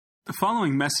The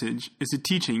following message is a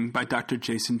teaching by Dr.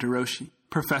 Jason DeRouchie,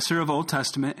 professor of Old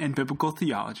Testament and Biblical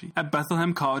Theology at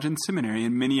Bethlehem College and Seminary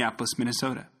in Minneapolis,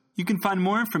 Minnesota. You can find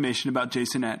more information about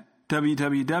Jason at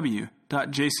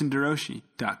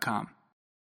www.jasonderouchie.com.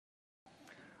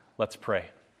 Let's pray.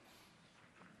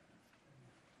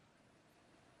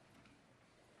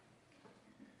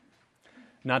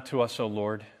 Not to us, O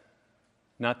Lord,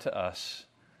 not to us,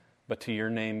 but to your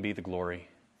name be the glory.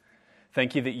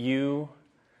 Thank you that you,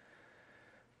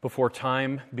 before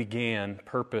time began,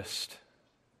 purposed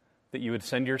that you would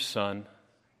send your Son,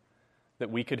 that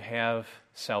we could have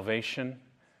salvation,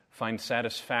 find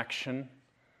satisfaction,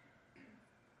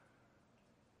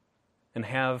 and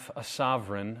have a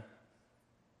sovereign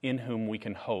in whom we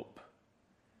can hope.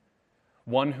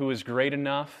 One who is great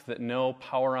enough that no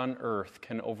power on earth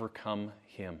can overcome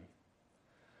him.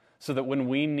 So that when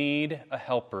we need a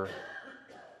helper,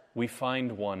 we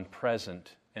find one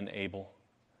present and able.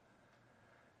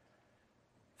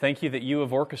 Thank you that you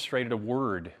have orchestrated a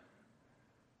word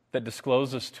that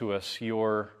discloses to us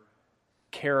your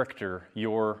character,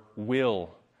 your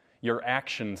will, your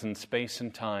actions in space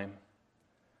and time.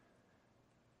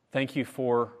 Thank you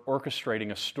for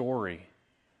orchestrating a story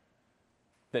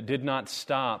that did not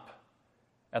stop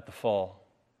at the fall,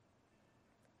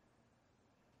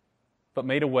 but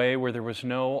made a way where there was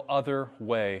no other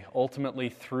way, ultimately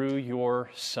through your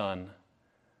Son,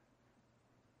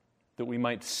 that we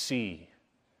might see,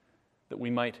 that we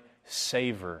might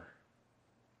savor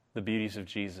the beauties of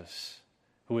Jesus,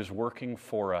 who is working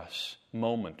for us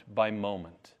moment by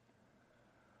moment.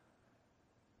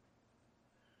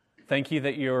 Thank you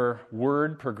that your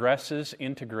word progresses,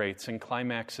 integrates, and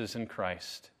climaxes in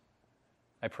Christ.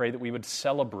 I pray that we would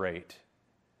celebrate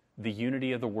the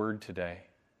unity of the word today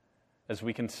as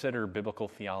we consider biblical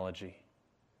theology.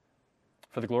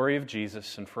 For the glory of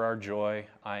Jesus and for our joy,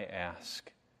 I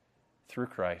ask, through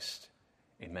Christ,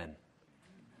 amen.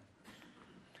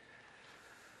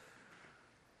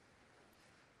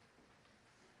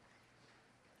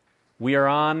 We are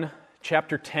on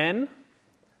chapter 10,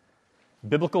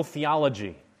 Biblical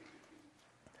Theology.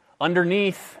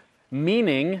 Underneath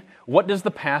meaning, what does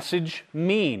the passage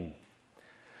mean?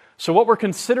 So what we're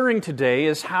considering today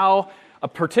is how a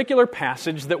particular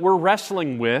passage that we're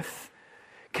wrestling with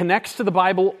connects to the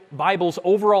Bible's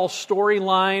overall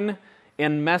storyline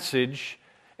and message,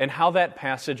 and how that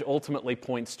passage ultimately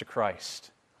points to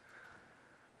Christ.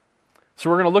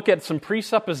 So we're going to look at some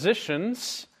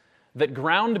presuppositions that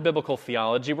ground biblical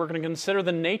theology. We're going to consider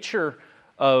the nature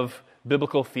of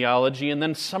biblical theology and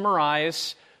then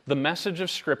summarize the message of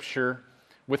Scripture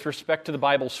with respect to the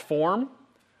Bible's frame,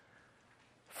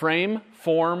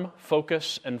 form,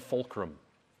 focus, and fulcrum.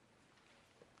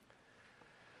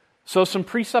 So some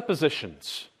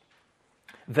presuppositions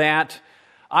that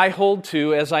I hold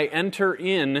to as I enter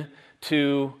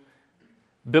into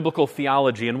biblical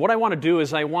theology. And what I want to do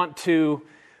is I want to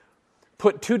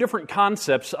put two different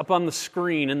concepts up on the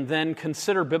screen and then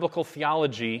consider biblical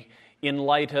theology in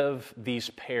light of these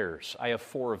pairs. I have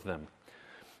four of them.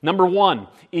 Number one,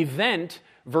 event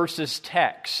versus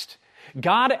text.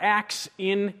 God acts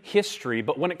in history,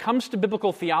 but when it comes to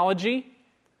biblical theology,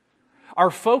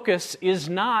 our focus is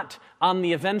not on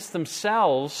the events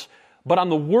themselves, but on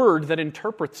the word that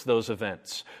interprets those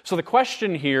events. So the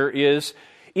question here is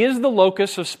the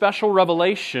locus of special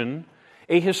revelation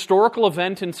a historical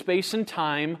event in space and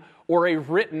time, or a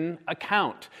written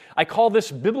account? I call this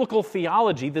biblical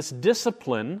theology, this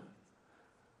discipline,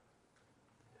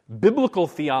 biblical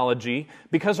theology,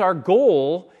 because our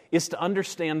goal is to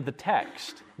understand the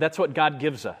text. That's what God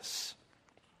gives us.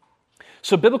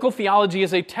 So biblical theology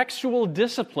is a textual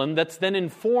discipline that's then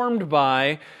informed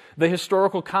by the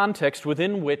historical context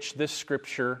within which this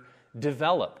Scripture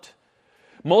developed.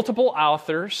 Multiple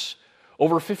authors,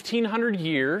 over 1,500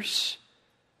 years,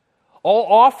 all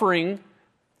offering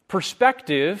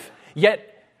perspective,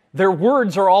 yet their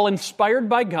words are all inspired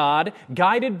by God,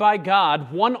 guided by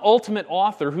God, one ultimate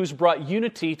author who's brought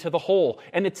unity to the whole.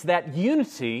 And it's that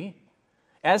unity,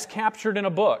 as captured in a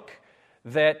book,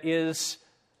 that is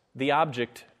the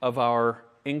object of our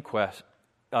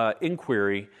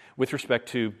inquiry with respect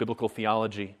to biblical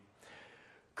theology.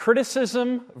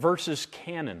 Criticism versus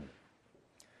canon.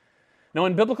 Now,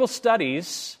 in biblical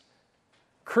studies,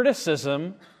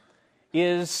 criticism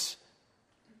is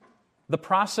the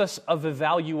process of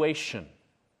evaluation.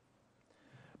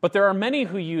 But there are many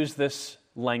who use this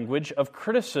language of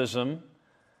criticism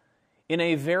in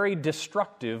a very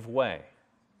destructive way.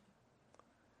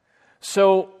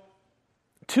 So,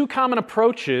 two common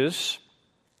approaches: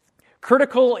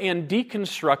 critical and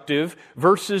deconstructive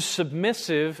versus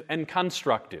submissive and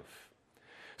constructive.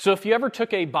 So if you ever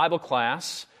took a Bible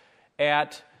class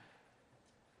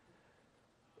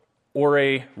or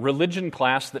a religion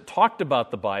class that talked about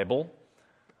the Bible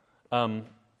in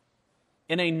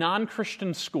a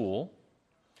non-Christian school,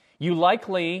 you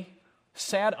likely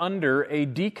sat under a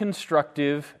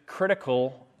deconstructive,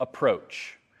 critical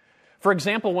approach. For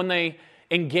example, when they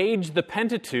engage the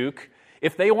Pentateuch,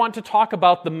 if they want to talk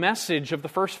about the message of the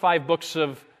first 5 books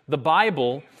of the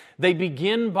Bible, they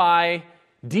begin by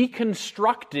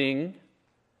deconstructing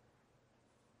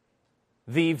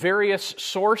the various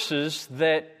sources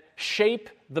that shape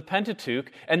the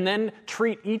Pentateuch and then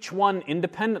treat each one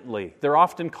independently. They're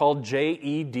often called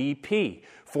JEDP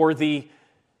for the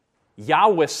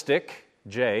Yahwistic,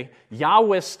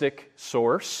 Yahwistic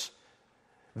source,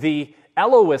 the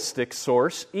Elohistic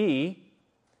source, E,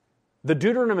 the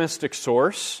Deuteronomistic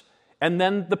source, and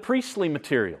then the priestly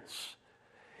materials.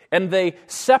 And they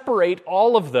separate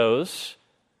all of those,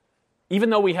 even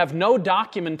though we have no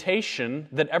documentation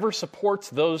that ever supports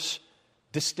those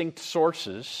distinct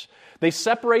sources. They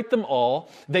separate them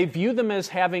all. They view them as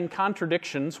having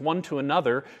contradictions one to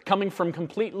another, coming from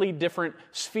completely different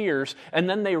spheres, and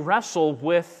then they wrestle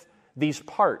with these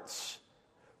parts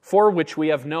for which we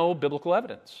have no biblical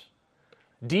evidence.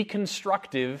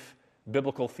 Deconstructive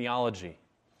biblical theology.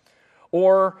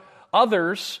 Or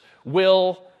others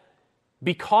will,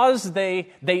 because they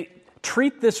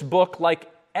treat this book like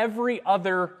every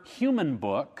other human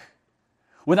book,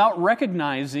 without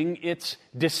recognizing its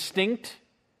distinct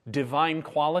divine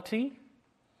quality,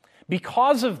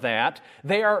 because of that,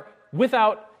 they are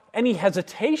without any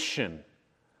hesitation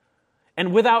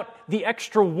and without the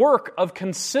extra work of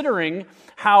considering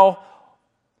how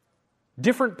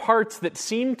different parts that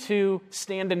seem to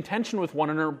stand in tension with one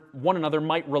another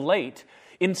might relate.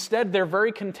 Instead, they're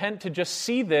very content to just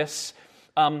see this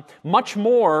much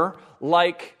more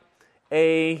like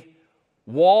a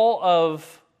wall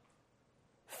of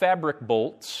fabric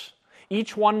bolts,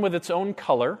 each one with its own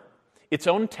color, its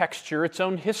own texture, its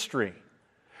own history,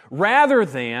 rather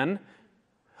than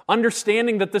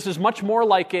understanding that this is much more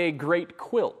like a great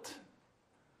quilt.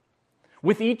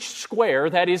 With each square,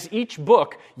 that is, each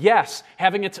book, yes,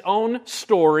 having its own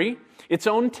story, its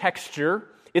own texture,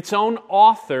 its own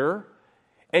author,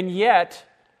 and yet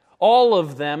all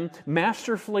of them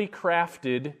masterfully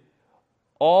crafted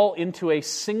all into a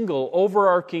single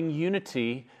overarching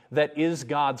unity that is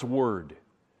God's Word.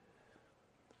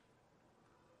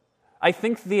 I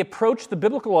think the approach the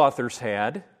biblical authors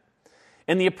had,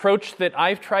 and the approach that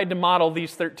I've tried to model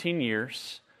these 13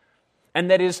 years, and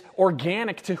that is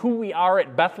organic to who we are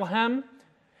at Bethlehem,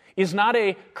 is not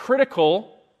a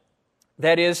critical,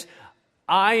 that is,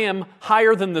 I am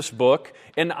higher than this book,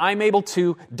 and I'm able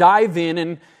to dive in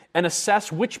and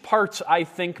assess which parts I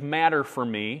think matter for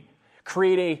me,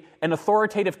 create an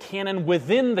authoritative canon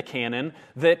within the canon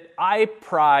that I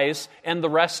prize and the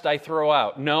rest I throw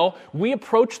out. No, we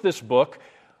approach this book,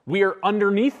 we are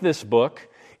underneath this book,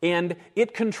 and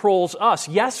it controls us.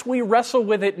 Yes, we wrestle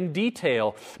with it in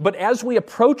detail, but as we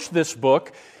approach this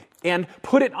book and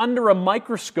put it under a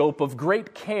microscope of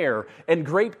great care and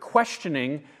great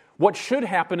questioning, what should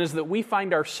happen is that we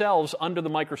find ourselves under the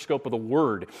microscope of the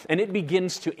Word, and it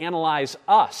begins to analyze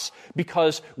us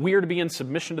because we are to be in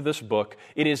submission to this book.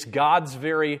 It is God's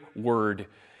very Word,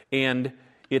 and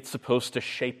it's supposed to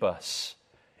shape us.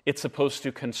 It's supposed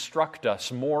to construct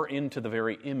us more into the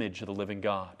very image of the living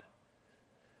God.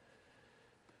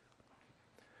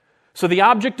 So the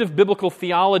object of biblical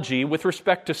theology with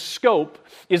respect to scope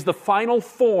is the final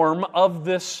form of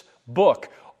this book.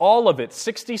 All of it,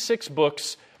 66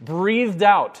 books, breathed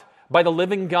out by the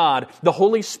living God, the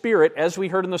Holy Spirit, as we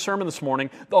heard in the sermon this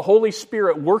morning, the Holy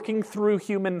Spirit working through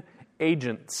human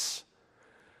agents.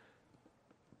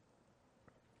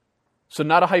 So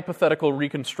not a hypothetical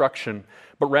reconstruction,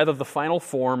 but rather the final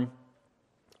form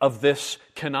of this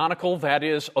canonical, that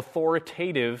is,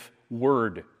 authoritative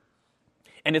word.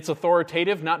 And it's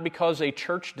authoritative not because a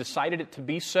church decided it to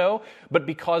be so, but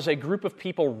because a group of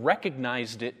people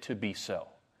recognized it to be so.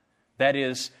 That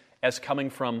is, as coming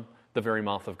from the very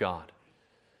mouth of God.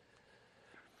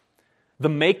 The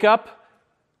makeup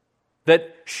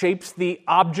that shapes the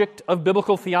object of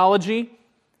biblical theology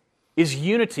is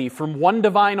unity from one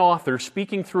divine author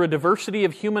speaking through a diversity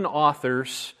of human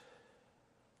authors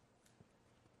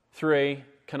through a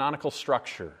canonical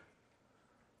structure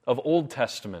of Old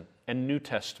Testament and New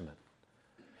Testament.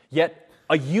 Yet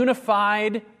a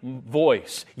unified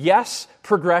voice. Yes,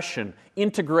 progression,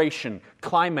 integration,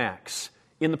 climax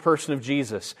in the person of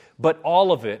Jesus, but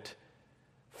all of it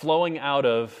flowing out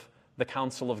of the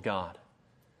counsel of God.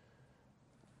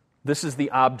 This is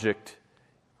the object.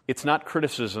 It's not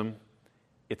criticism,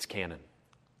 it's canon.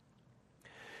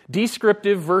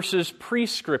 Descriptive versus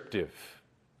prescriptive.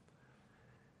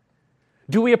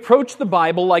 Do we approach the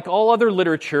Bible like all other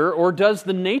literature, or does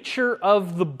the nature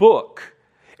of the book,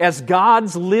 as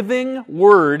God's living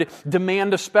Word,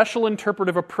 demand a special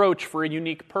interpretive approach for a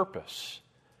unique purpose?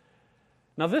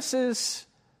 Now, this is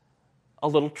a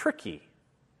little tricky,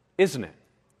 isn't it?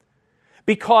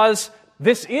 Because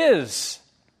this is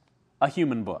a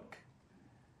human book.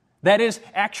 That is,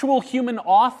 actual human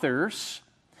authors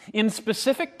in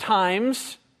specific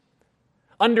times,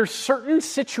 under certain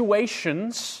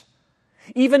situations,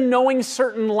 even knowing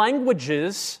certain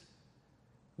languages,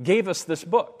 gave us this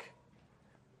book.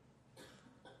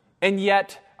 And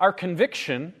yet, our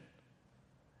conviction,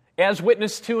 as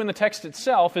witnessed to in the text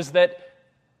itself, is that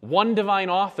one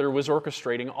divine author was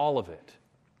orchestrating all of it.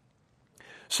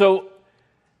 So,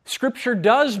 Scripture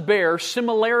does bear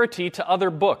similarity to other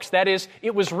books. That is,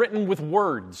 it was written with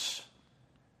words,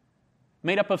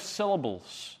 made up of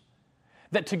syllables,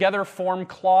 that together form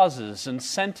clauses and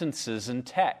sentences and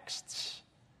texts.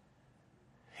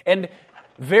 And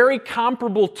very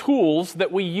comparable tools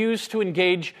that we use to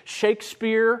engage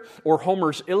Shakespeare or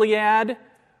Homer's Iliad,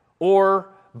 or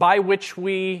by which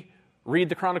we read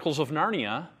the Chronicles of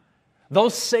Narnia,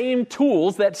 those same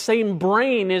tools, that same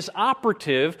brain is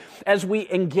operative as we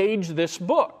engage this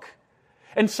book.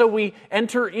 And so we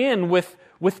enter in with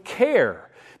care.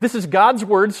 This is God's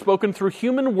Word spoken through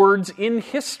human words in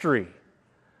history.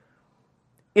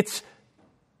 It's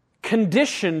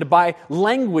conditioned by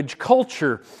language,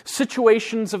 culture,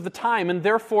 situations of the time, and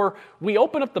therefore we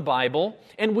open up the Bible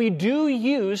and we do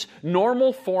use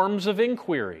normal forms of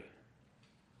inquiry.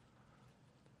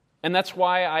 And that's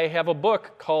why I have a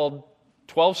book called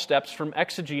 12 Steps from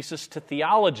Exegesis to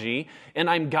Theology, and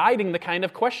I'm guiding the kind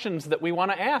of questions that we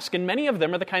want to ask, and many of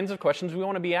them are the kinds of questions we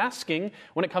want to be asking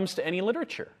when it comes to any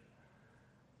literature.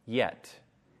 Yet,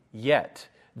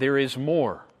 there is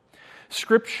more.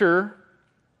 Scripture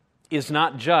is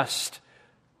not just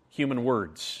human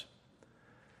words.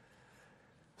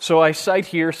 So I cite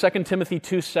here 2 Timothy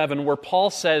 2:7, where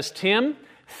Paul says, Tim,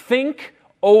 think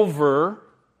over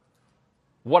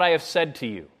what I have said to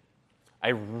you.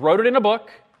 I wrote it in a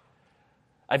book.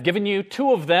 I've given you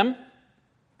 2 of them,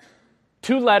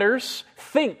 2 letters.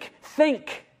 Think.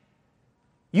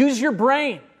 Use your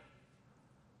brain.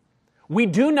 We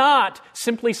do not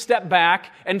simply step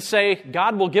back and say,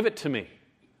 God will give it to me.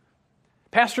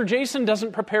 Pastor Jason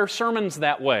doesn't prepare sermons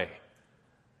that way,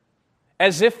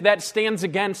 as if that stands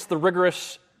against the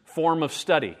rigorous form of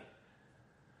study.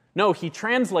 No, he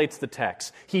translates the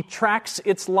text. He tracks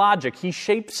its logic. He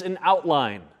shapes an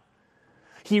outline.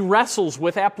 He wrestles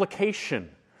with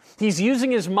application. He's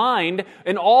using his mind,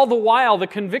 and all the while the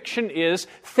conviction is,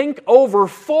 think over,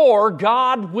 for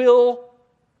God will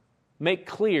make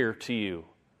clear to you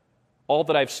all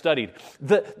that I've studied.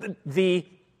 The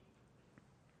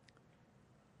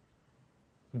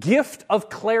gift of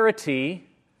clarity,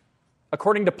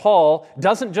 according to Paul,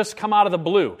 doesn't just come out of the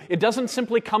blue. It doesn't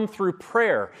simply come through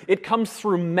prayer. It comes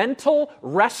through mental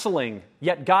wrestling,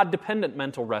 yet God-dependent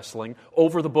mental wrestling,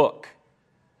 over the book.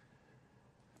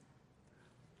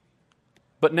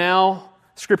 But now,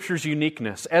 Scripture's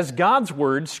uniqueness. As God's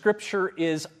Word, Scripture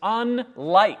is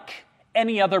unlike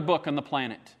any other book on the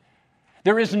planet.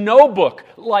 There is no book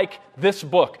like this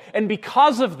book. And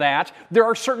because of that, there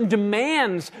are certain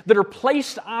demands that are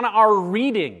placed on our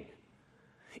reading.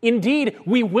 Indeed,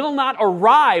 we will not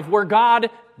arrive where God,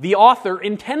 the author,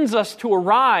 intends us to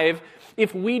arrive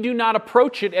if we do not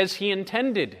approach it as He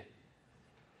intended.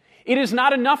 It is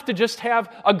not enough to just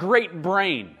have a great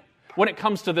brain when it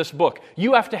comes to this book.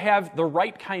 You have to have the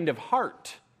right kind of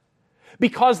heart.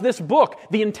 Because this book,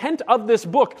 the intent of this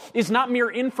book, is not mere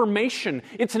information.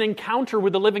 It's an encounter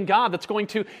with the living God that's going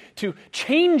to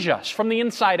change us from the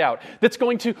inside out, that's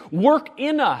going to work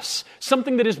in us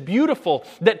something that is beautiful,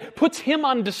 that puts Him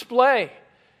on display,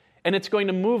 and it's going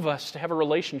to move us to have a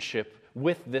relationship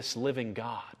with this living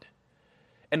God.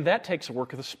 And that takes a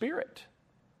work of the Spirit.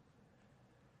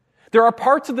 There are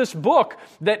parts of this book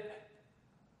that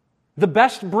the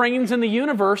best brains in the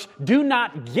universe do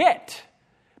not get,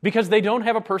 because they don't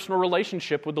have a personal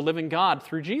relationship with the living God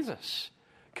through Jesus.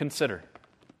 Consider.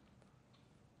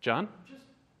 John?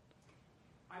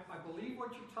 I believe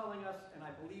what you're telling us, and I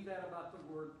believe that about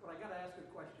the Word, but I got to ask a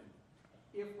question.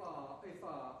 If a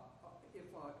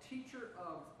teacher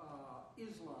of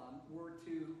Islam were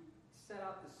to set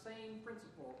out the same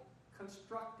principle,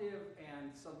 constructive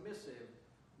and submissive,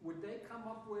 would they come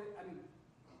up with,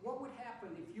 what would happen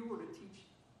if you were to teach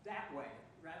that way,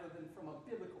 rather than from a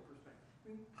biblical perspective?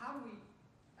 How do we,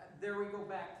 there we go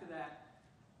back to that,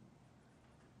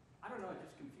 I don't know, it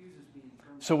just confuses me in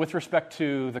terms So with respect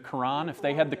to the Quran, if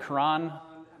they had the Quran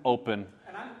open...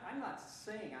 And I'm not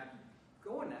saying I'm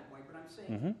going that way, but I'm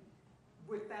saying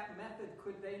with that method,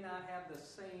 could they not have the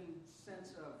same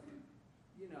sense of,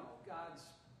 God's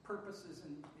purposes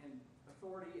and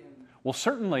authority and... Well,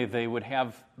 certainly they would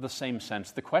have the same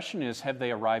sense. The question is, have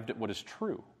they arrived at what is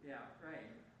true? Yeah, right.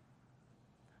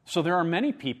 So there are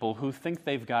many people who think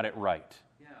they've got it right.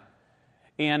 Yeah.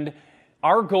 And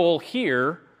our goal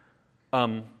here,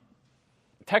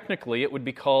 technically, it would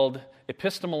be called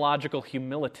epistemological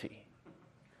humility.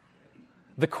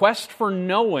 The quest for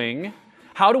knowing,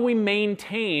 how do we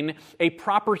maintain a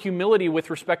proper humility with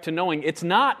respect to knowing? It's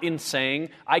not in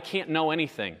saying, I can't know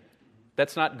anything.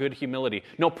 That's not good humility.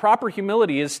 No, proper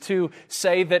humility is to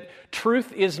say that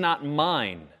truth is not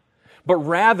mine, but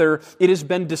rather it has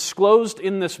been disclosed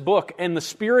in this book, and the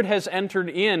Spirit has entered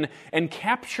in and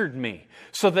captured me,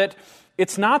 so that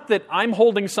it's not that I'm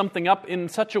holding something up in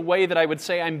such a way that I would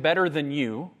say I'm better than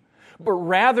you, but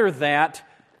rather that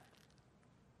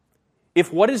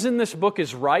if what is in this book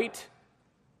is right,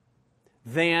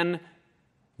 then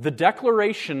the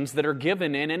declarations that are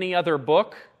given in any other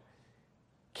book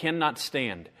cannot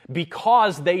stand,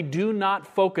 because they do not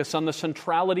focus on the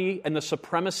centrality and the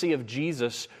supremacy of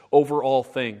Jesus over all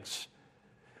things.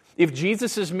 If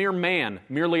Jesus is mere man,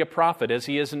 merely a prophet, as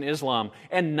he is in Islam,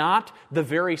 and not the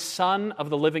very Son of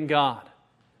the living God,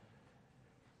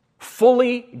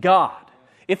 fully God,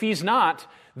 if he's not,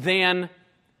 then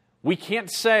we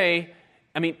can't say,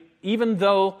 even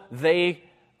though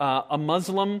a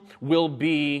Muslim will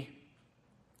be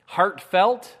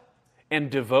heartfelt and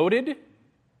devoted,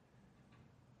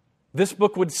 this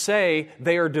book would say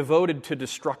they are devoted to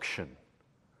destruction.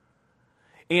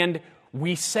 And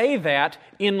we say that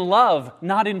in love,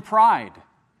 not in pride,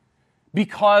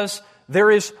 because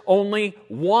there is only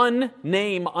one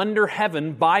name under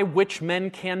heaven by which men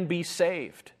can be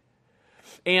saved.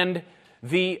 And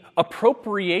the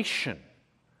appropriation,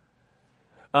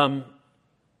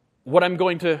 what I'm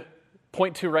going to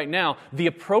point to right now, the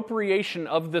appropriation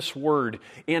of this word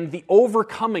and the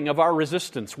overcoming of our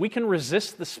resistance. We can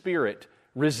resist the Spirit.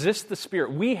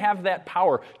 We have that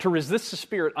power to resist the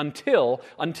Spirit until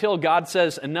God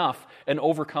says enough and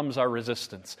overcomes our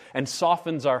resistance and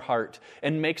softens our heart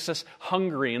and makes us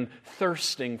hungry and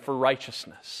thirsting for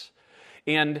righteousness.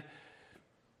 And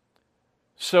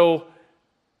so,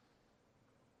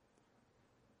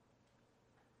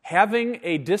 having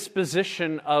a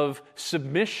disposition of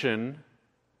submission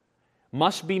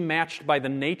must be matched by the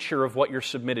nature of what you're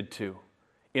submitted to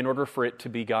in order for it to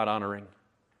be God-honoring.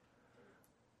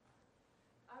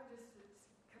 I would just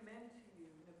commend to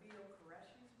you Nabil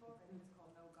Qureshi's book. I think it's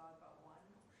called No God But One,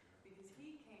 because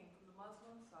he came from the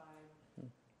Muslim side,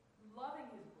 loving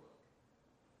his book,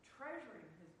 treasuring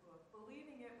his book,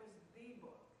 believing it was the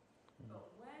book.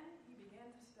 But when he began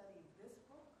to study this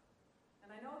book,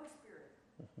 and I know the Spirit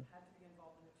had to be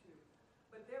involved in it too,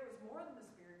 but there was more than the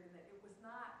Spirit in that it was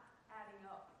not adding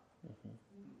up.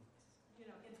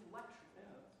 Intellectually,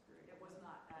 it was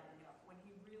not adding up when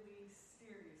he really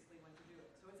seriously went to do it.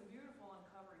 So it's a beautiful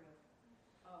uncovering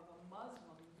of a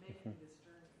Muslim making this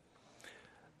journey.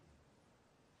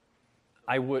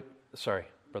 Sorry,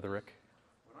 Brother Rick.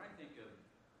 When I think of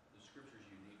the Scripture's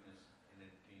uniqueness and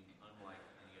it being unlike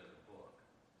any other book,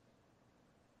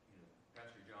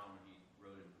 Pastor John, when he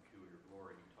wrote in Peculiar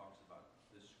Glory, he talks about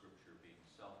this Scripture being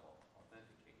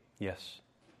self-authenticating. Yes.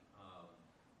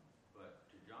 But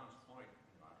to John's point,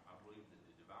 I believe that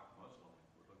the devout Muslim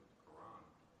would look at the Quran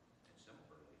and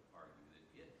similarly argue that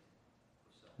it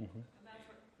was self-authenticating. And that's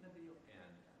what Nabil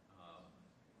And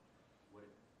when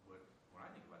I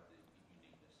think about the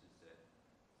uniqueness is that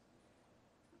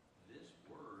this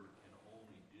word can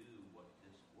only do what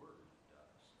this word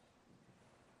does.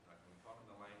 Like when we talk in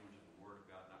the language of the Word of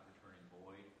God not returning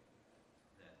void,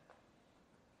 that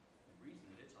the reason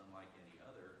that it's unlike any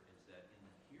other is that in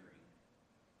the hearing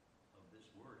of this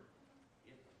word,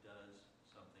 it does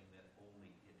something that only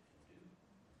it can do.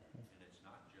 And it's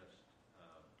not just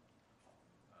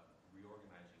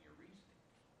reorganizing your reasoning.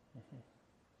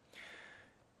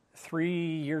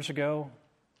 3 years ago,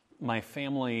 my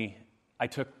family, I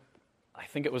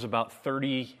think it was about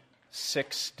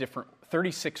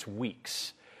 36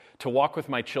 weeks to walk with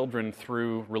my children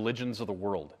through religions of the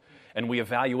world. And we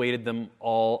evaluated them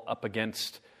all up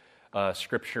against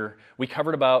Scripture. We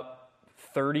covered about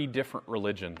 30 different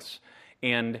religions.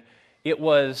 And it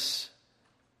was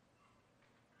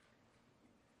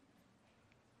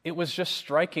just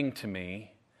striking to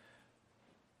me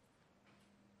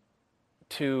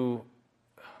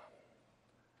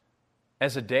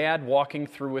as a dad walking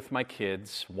through with my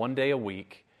kids one day a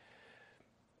week,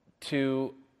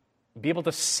 to be able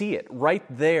to see it right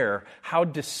there, how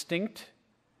distinct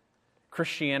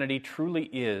Christianity truly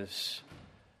is.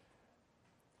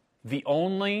 The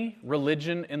only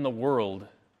religion in the world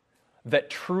that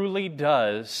truly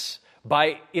does,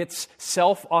 by its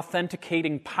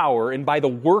self-authenticating power and by the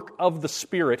work of the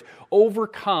Spirit,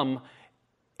 overcome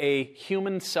a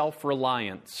human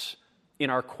self-reliance in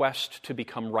our quest to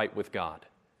become right with God.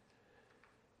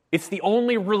 It's the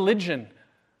only religion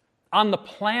on the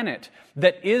planet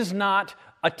that is not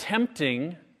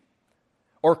attempting,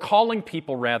 or calling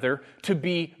people rather, to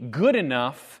be good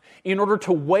enough in order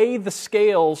to weigh the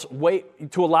scales,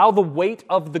 to allow the weight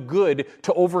of the good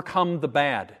to overcome the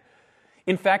bad.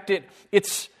 In fact,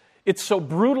 it's so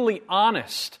brutally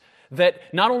honest that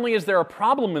not only is there a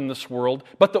problem in this world,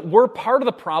 but that we're part of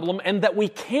the problem and that we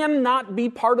cannot be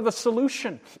part of the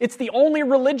solution. It's the only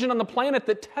religion on the planet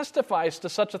that testifies to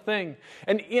such a thing.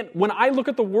 And when I look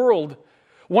at the world,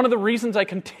 one of the reasons I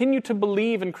continue to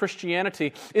believe in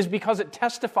Christianity is because it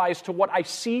testifies to what I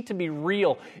see to be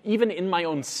real, even in my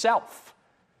own self.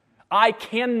 I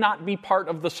cannot be part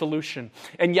of the solution,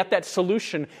 and yet that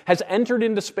solution has entered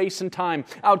into space and time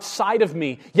outside of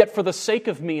me, yet for the sake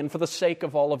of me and for the sake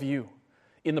of all of you,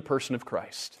 in the person of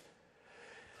Christ.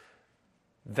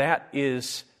 That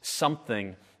is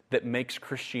something that makes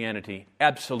Christianity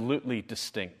absolutely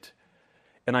distinct,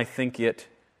 and I think it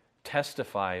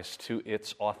testifies to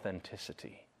its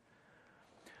authenticity.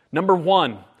 Number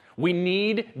one, we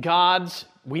need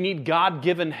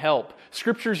God-given help.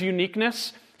 Scripture's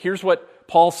uniqueness. Here's what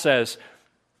Paul says,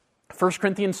 1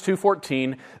 Corinthians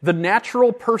 2:14, the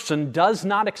natural person does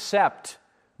not accept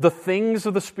the things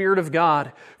of the Spirit of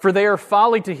God, for they are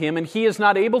folly to him, and he is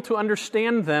not able to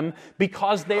understand them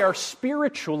because they are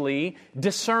spiritually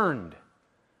discerned.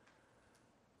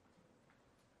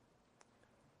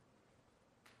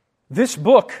 This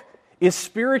book is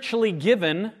spiritually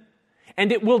given,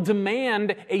 and it will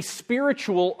demand a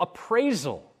spiritual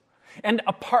appraisal. And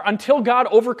until God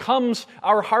overcomes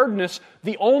our hardness,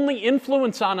 the only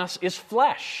influence on us is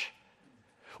flesh.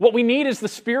 What we need is the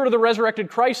Spirit of the resurrected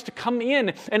Christ to come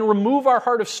in and remove our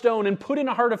heart of stone and put in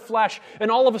a heart of flesh.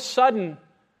 And all of a sudden,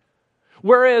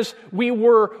 whereas we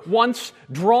were once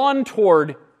drawn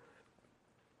toward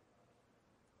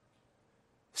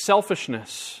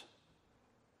selfishness,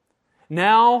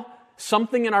 now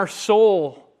something in our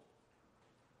soul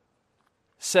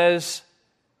says,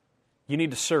 you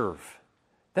need to serve.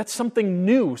 That's something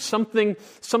new, something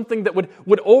that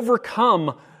would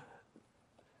overcome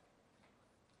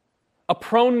a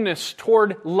proneness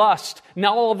toward lust.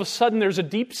 Now all of a sudden there's a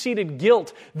deep-seated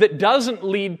guilt that doesn't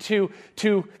lead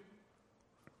to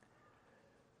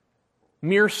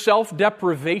mere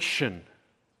self-deprivation,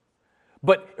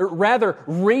 but rather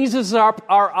raises up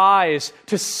our eyes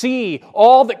to see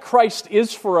all that Christ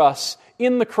is for us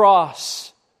in the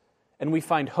cross. And we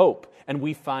find hope. And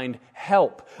we find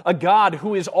help. A God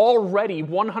who is already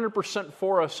 100%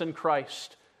 for us in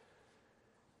Christ.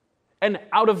 And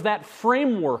out of that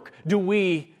framework do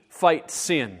we fight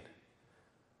sin.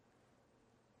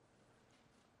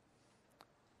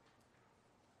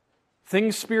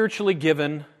 Things spiritually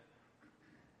given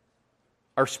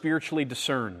are spiritually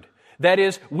discerned. That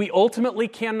is, we ultimately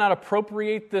cannot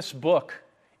appropriate this book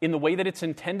in the way that it's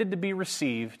intended to be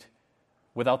received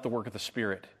without the work of the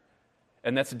Spirit.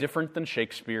 And that's different than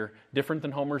Shakespeare, different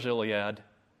than Homer's Iliad.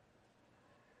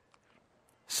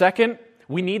 Second,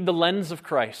 we need the lens of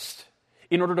Christ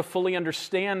in order to fully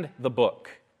understand the book.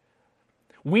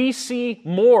 We see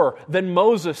more than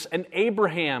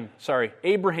Abraham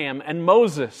and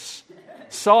Moses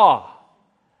saw.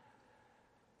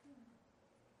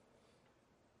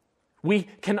 We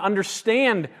can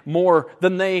understand more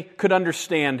than they could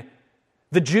understand.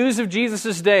 The Jews of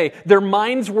Jesus' day, their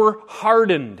minds were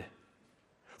hardened.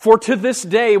 For to this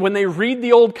day, when they read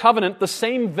the Old Covenant, the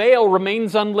same veil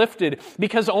remains unlifted,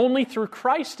 because only through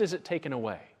Christ is it taken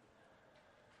away.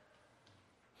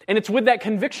 And it's with that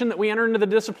conviction that we enter into the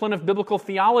discipline of biblical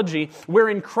theology,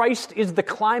 wherein Christ is the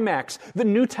climax. The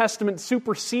New Testament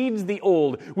supersedes the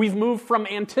Old. We've moved from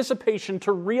anticipation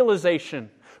to realization,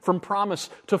 from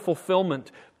promise to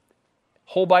fulfillment.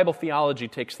 Whole Bible theology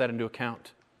takes that into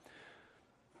account.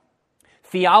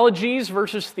 Theologies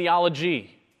versus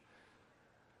theology.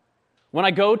 When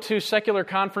I go to secular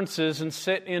conferences and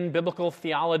sit in biblical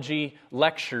theology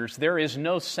lectures, there is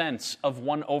no sense of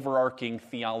one overarching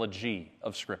theology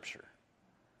of Scripture.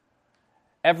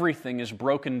 Everything is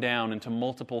broken down into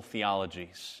multiple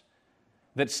theologies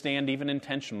that stand even in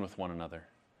tension with one another.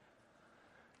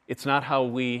 It's not how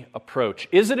we approach.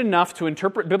 Is it enough to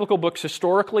interpret biblical books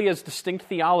historically as distinct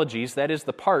theologies, that is,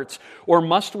 the parts, or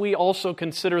must we also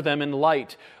consider them in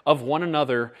light of one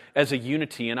another as a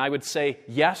unity? And I would say,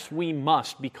 yes, we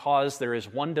must, because there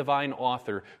is one divine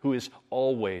author who is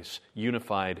always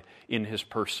unified in his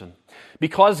person.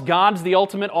 Because God's the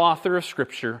ultimate author of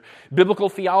Scripture, biblical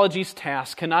theology's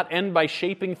task cannot end by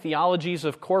shaping theologies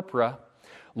of corpora,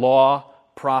 law,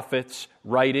 prophets,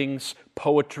 writings,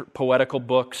 poetical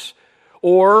books,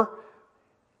 or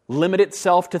limit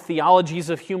itself to theologies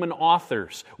of human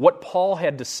authors, what Paul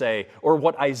had to say or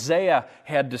what Isaiah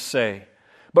had to say.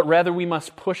 But rather we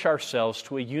must push ourselves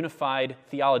to a unified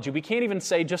theology. We can't even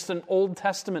say just an Old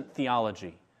Testament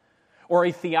theology or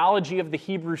a theology of the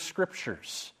Hebrew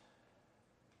Scriptures.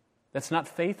 That's not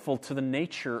faithful to the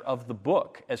nature of the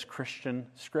book as Christian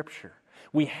Scripture.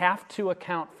 We have to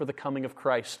account for the coming of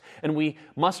Christ, and we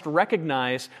must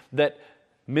recognize that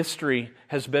mystery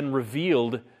has been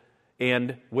revealed,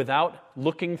 and without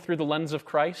looking through the lens of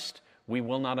Christ, we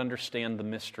will not understand the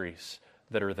mysteries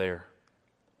that are there.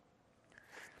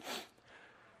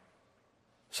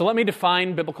 So let me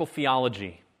define biblical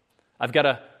theology. I've got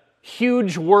a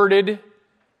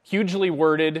hugely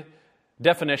worded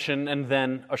definition and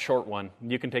then a short one.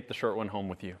 You can take the short one home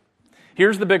with you.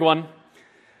 Here's the big one.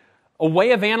 A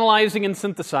way of analyzing and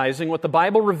synthesizing what the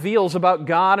Bible reveals about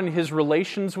God and His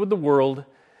relations with the world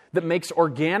that makes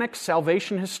organic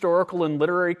salvation historical and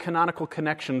literary canonical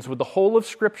connections with the whole of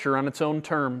Scripture on its own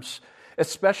terms,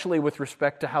 especially with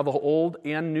respect to how the Old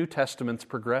and New Testaments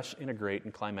progress, integrate,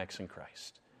 and climax in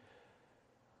Christ.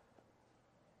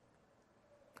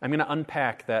 I'm going to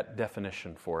unpack that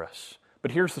definition for us, but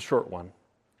here's the short one.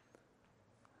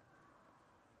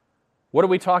 What are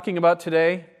we talking about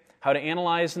today? How to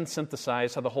analyze and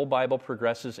synthesize how the whole Bible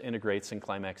progresses, integrates, and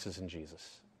climaxes in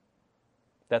Jesus.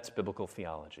 That's biblical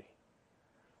theology.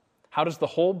 How does the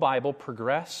whole Bible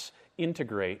progress,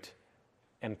 integrate,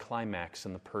 and climax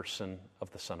in the person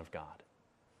of the Son of God?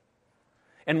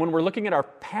 And when we're looking at our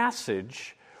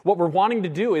passage, what we're wanting to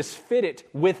do is fit it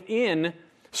within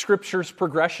Scripture's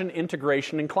progression,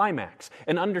 integration, and climax,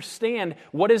 and understand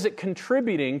what is it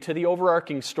contributing to the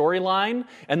overarching storyline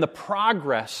and the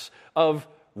progress of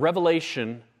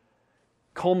revelation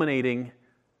culminating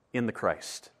in the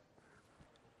Christ.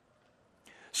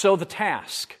 So the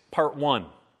task, part 1.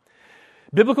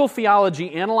 Biblical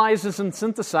theology analyzes and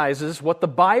synthesizes what the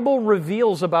Bible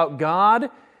reveals about God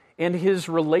and His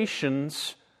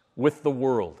relations with the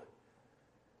world.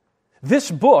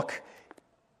 This book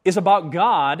is about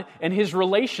God and His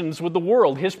relations with the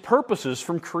world, His purposes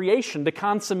from creation to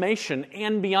consummation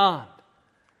and beyond.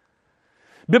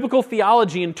 Biblical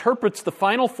theology interprets the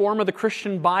final form of the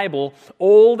Christian Bible,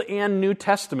 Old and New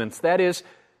Testaments. That is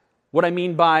what I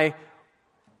mean by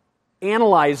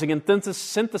analyzing and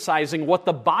synthesizing what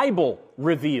the Bible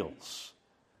reveals.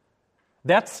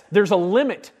 There's a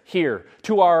limit here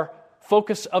to our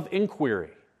focus of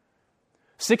inquiry.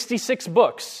 66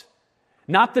 books,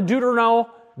 not the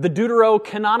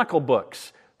Deuterocanonical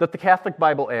books that the Catholic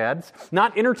Bible adds,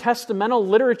 not intertestamental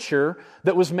literature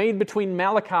that was made between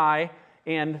Malachi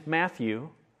and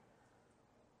Matthew,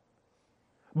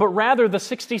 but rather the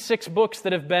 66 books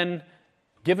that have been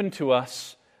given to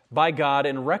us by God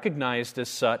and recognized as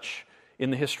such in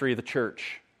the history of the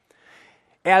church.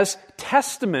 As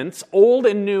testaments, Old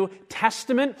and New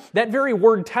Testament, that very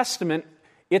word testament,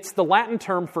 it's the Latin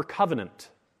term for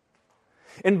covenant.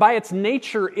 And by its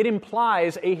nature, it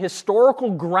implies a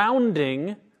historical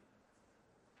grounding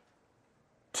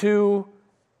to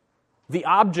the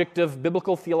object of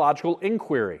biblical theological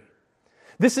inquiry.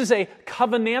 This is a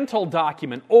covenantal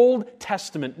document, Old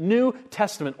Testament, New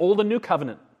Testament, Old and New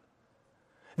Covenant,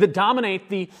 that dominate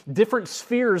the different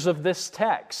spheres of this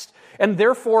text. And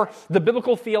therefore, the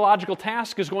biblical theological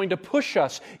task is going to push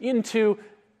us into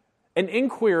an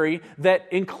inquiry that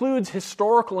includes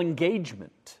historical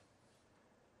engagement,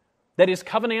 that is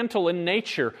covenantal in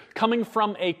nature, coming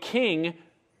from a king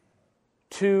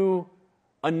to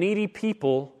a needy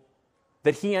people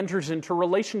that he enters into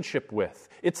relationship with.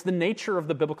 It's the nature of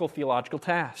the biblical theological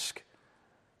task.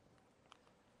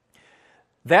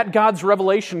 That God's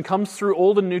revelation comes through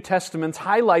Old and New Testaments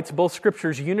highlights both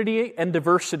Scripture's unity and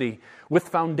diversity, with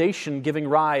foundation giving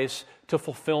rise to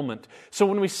fulfillment. So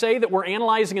when we say that we're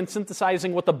analyzing and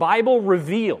synthesizing what the Bible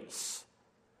reveals,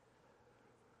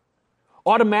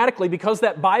 automatically, because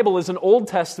that Bible is an Old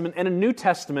Testament and a New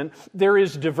Testament, there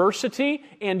is diversity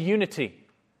and unity.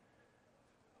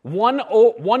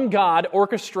 One God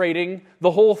orchestrating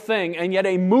the whole thing, and yet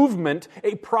a movement,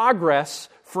 a progress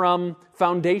from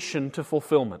foundation to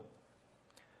fulfillment.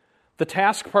 the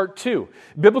task, part 2.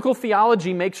 Biblical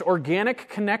theology makes organic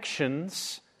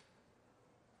connections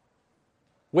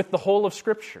with the whole of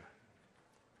Scripture.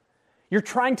 You're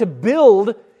trying to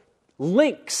build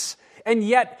links, and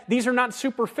yet these are not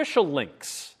superficial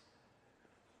links.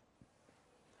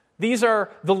 These are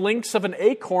the links of an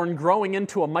acorn growing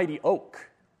into a mighty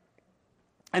oak.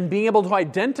 And being able to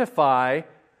identify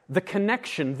the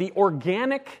connection, the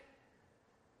organic,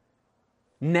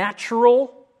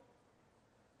 natural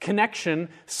connection,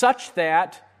 such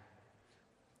that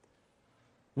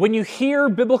when you hear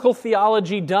biblical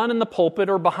theology done in the pulpit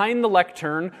or behind the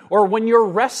lectern, or when you're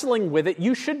wrestling with it,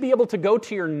 you should be able to go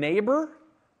to your neighbor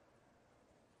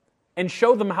and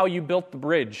show them how you built the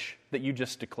bridge that you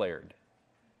just declared.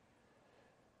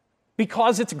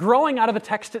 Because it's growing out of the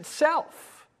text itself.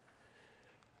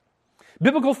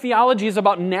 Biblical theology is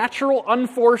about natural,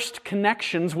 unforced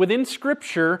connections within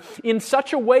Scripture in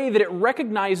such a way that it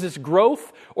recognizes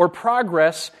growth or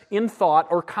progress in thought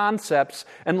or concepts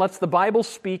and lets the Bible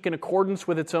speak in accordance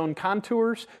with its own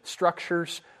contours,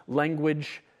 structures,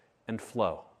 language, and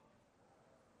flow.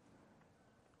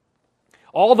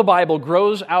 All the Bible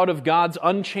grows out of God's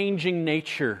unchanging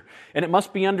nature, and it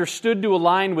must be understood to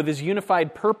align with His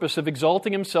unified purpose of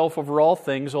exalting Himself over all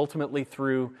things, ultimately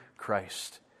through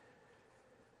Christ.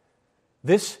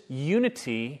 This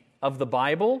unity of the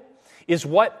Bible is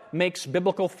what makes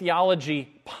biblical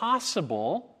theology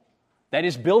possible, that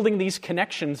is, building these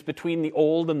connections between the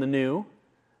old and the new.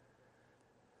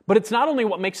 But it's not only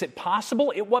what makes it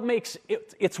possible,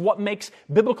 it's what makes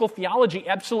biblical theology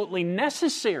absolutely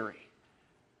necessary.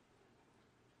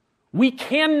 We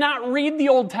cannot read the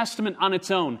Old Testament on its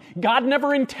own. God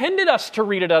never intended us to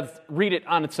read it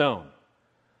on its own.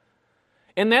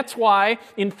 And that's why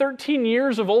in 13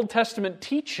 years of Old Testament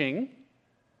teaching,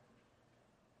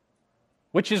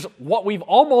 which is what we've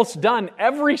almost done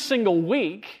every single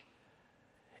week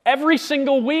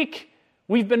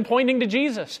we've been pointing to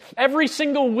Jesus. Every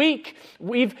single week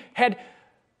we've had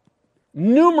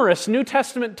numerous New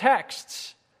Testament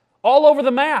texts all over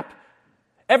the map.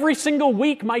 Every single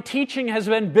week my teaching has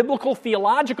been biblical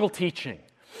theological teaching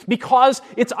because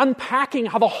it's unpacking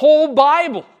how the whole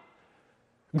Bible,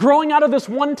 growing out of this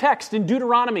one text in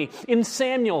Deuteronomy, in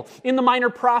Samuel, in the minor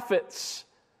prophets,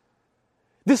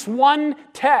 this one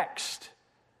text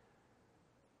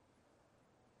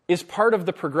is part of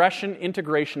the progression,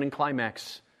 integration, and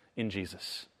climax in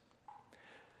Jesus.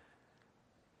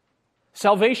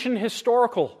 Salvation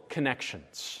historical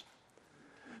connections.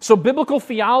 So biblical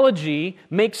theology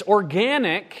makes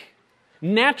organic,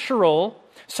 natural,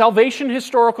 salvation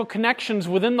historical connections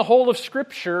within the whole of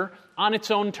Scripture on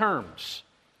its own terms.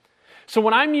 So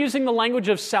when I'm using the language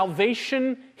of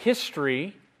salvation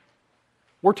history,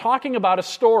 we're talking about a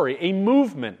story, a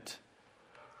movement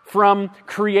from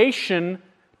creation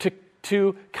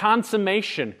to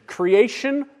consummation.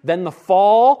 Creation, then the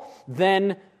fall,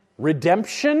 then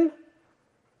redemption,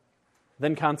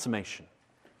 then consummation.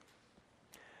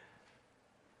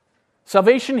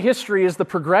 Salvation history is the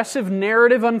progressive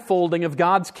narrative unfolding of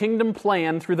God's kingdom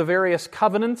plan through the various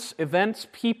covenants, events,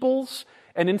 peoples,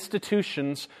 and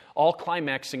institutions, all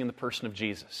climaxing in the person of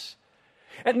Jesus.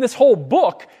 And this whole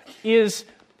book is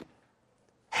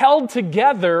held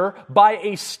together by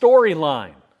a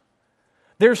storyline.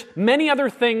 There's many other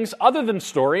things other than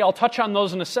story. I'll touch on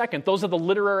those in a second. Those are the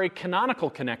literary canonical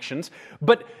connections.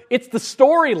 But it's the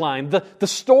storyline, the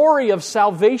story of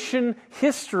salvation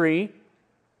history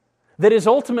that is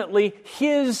ultimately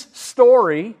His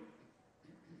story,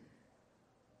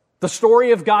 the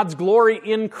story of God's glory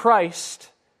in Christ.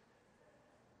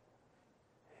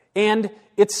 And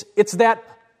it's that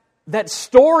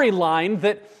storyline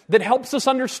that helps us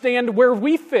understand where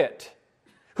we fit,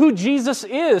 who Jesus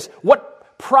is,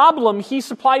 what problem He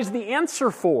supplies the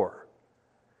answer for.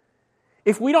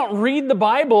 If we don't read the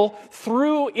Bible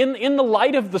through in the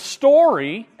light of the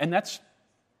story, and that's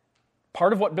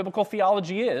part of what biblical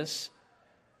theology is,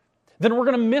 then we're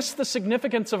going to miss the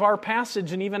significance of our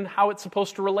passage and even how it's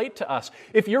supposed to relate to us.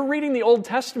 If you're reading the Old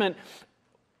Testament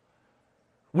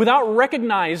without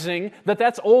recognizing that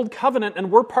that's Old Covenant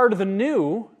and we're part of the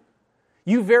New,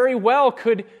 you very well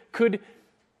could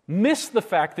miss the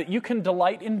fact that you can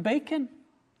delight in bacon.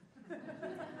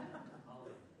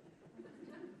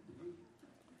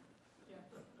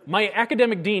 My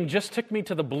academic dean just took me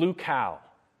to the Blue Cow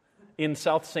in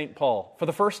South St. Paul for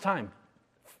the first time.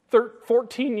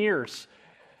 14 years.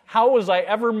 How was I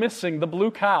ever missing the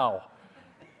Blue Cow?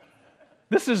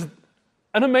 This is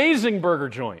an amazing burger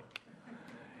joint.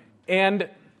 And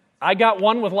I got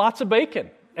one with lots of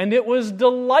bacon, and it was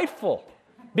delightful.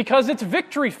 Because it's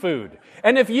victory food.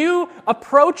 And if you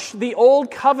approach the Old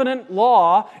Covenant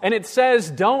law and it says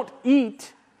don't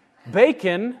eat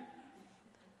bacon,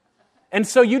 and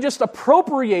so you just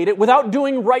appropriate it without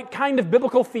doing right kind of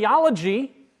biblical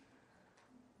theology,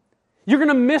 you're going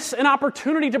to miss an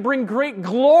opportunity to bring great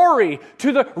glory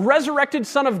to the resurrected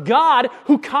Son of God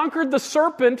who conquered the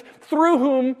serpent, through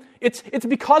whom it's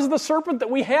because of the serpent that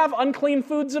we have unclean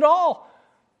foods at all.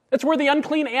 That's where the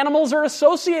unclean animals are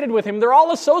associated with him. They're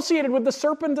all associated with the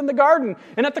serpent in the garden.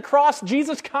 And at the cross,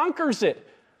 Jesus conquers it.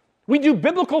 We do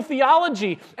biblical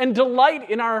theology and delight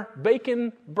in our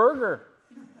bacon burger.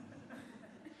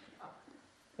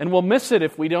 And we'll miss it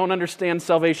if we don't understand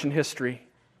salvation history.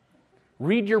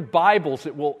 Read your Bibles.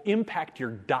 It will impact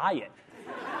your diet.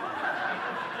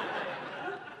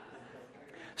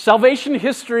 Salvation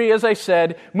history, as I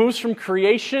said, moves from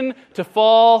creation to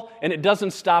fall, and it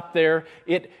doesn't stop there.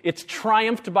 It's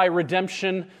triumphed by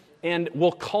redemption and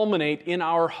will culminate in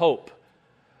our hope.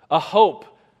 A hope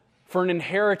for an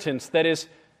inheritance that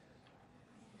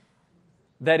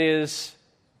is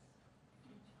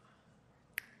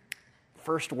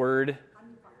first word,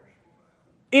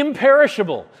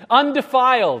 imperishable,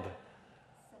 undefiled,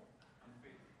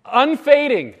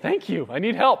 unfading. Thank you, I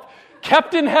need help.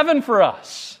 Kept in heaven for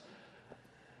us.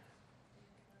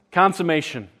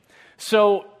 Consummation.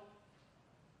 So,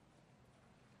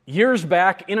 years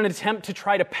back, in an attempt to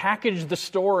try to package the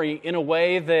story in a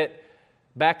way that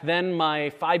back then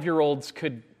my 5-year-olds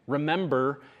could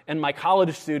remember and my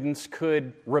college students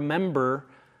could remember,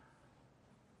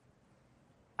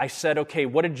 I said, okay,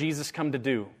 what did Jesus come to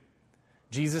do?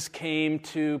 Jesus came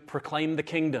to proclaim the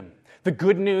kingdom, the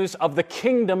good news of the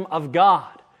kingdom of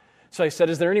God. So I said,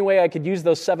 is there any way I could use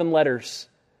those 7 letters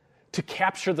to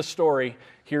capture the story?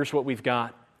 Here's what we've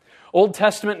got. Old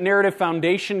Testament narrative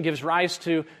foundation gives rise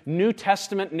to New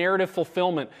Testament narrative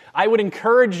fulfillment. I would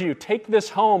encourage you, take this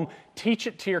home, teach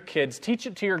it to your kids, teach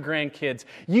it to your grandkids.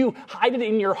 You hide it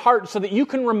in your heart so that you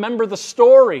can remember the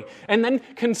story. And then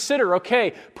consider,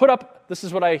 okay, put up, this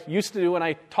is what I used to do when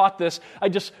I taught this, I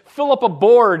just fill up a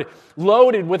board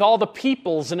loaded with all the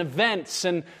peoples and events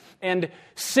and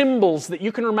symbols that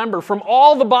you can remember from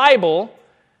all the Bible,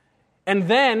 and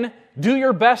then do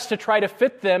your best to try to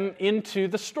fit them into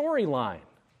the storyline.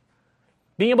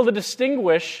 Being able to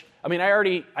distinguish, I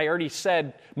already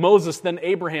said Moses, then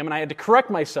Abraham, and I had to correct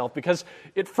myself because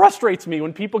it frustrates me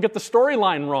when people get the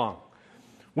storyline wrong.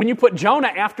 When you put Jonah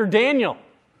after Daniel.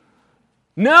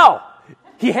 No,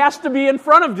 he has to be in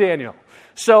front of Daniel.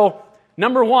 So,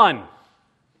 number 1,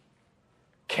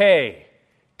 K.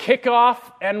 Kickoff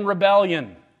and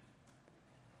rebellion.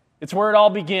 It's where it all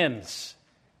begins.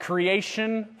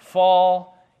 Creation,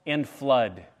 fall, and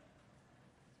flood.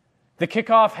 The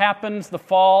kickoff happens, the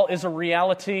fall is a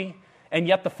reality, and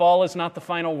yet the fall is not the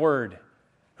final word.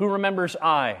 Who remembers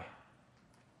I?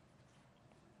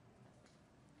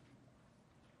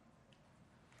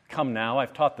 Come now,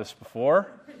 I've taught this before.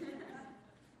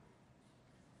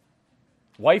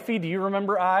 Wifey, do you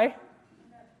remember I?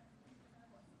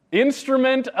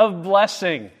 Instrument of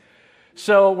blessing.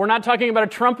 So we're not talking about a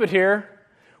trumpet here.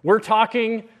 We're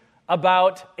talking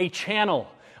about a channel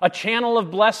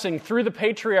of blessing through the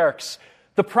patriarchs.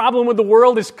 The problem with the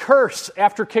world is curse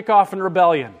after kickoff and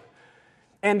rebellion.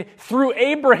 And through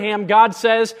Abraham, God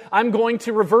says, I'm going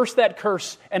to reverse that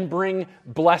curse and bring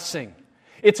blessing.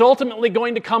 It's ultimately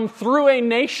going to come through a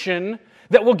nation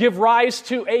that will give rise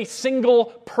to a single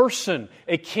person,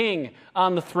 a king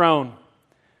on the throne.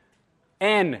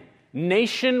 N,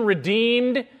 nation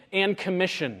redeemed and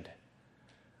commissioned.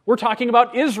 We're talking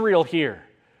about Israel here,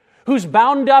 who's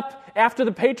bound up after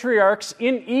the patriarchs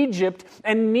in Egypt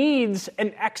and needs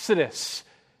an exodus.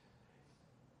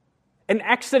 An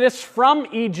exodus from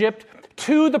Egypt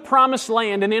to the promised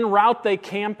land, and en route they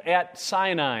camp at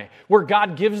Sinai, where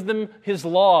God gives them His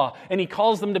law, and He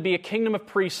calls them to be a kingdom of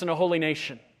priests and a holy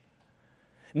nation.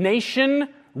 Nation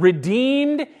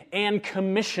redeemed and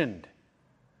commissioned.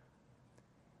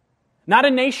 Not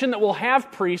a nation that will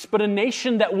have priests, but a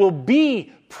nation that will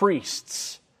be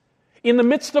priests in the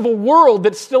midst of a world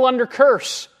that's still under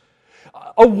curse.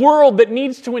 A world that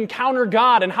needs to encounter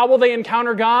God. And how will they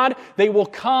encounter God? They will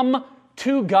come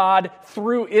to God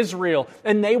through Israel,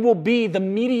 and they will be the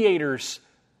mediators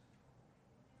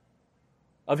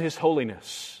of His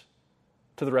holiness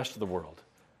to the rest of the world.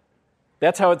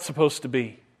 That's how it's supposed to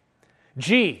be.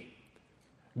 G,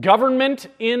 government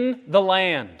in the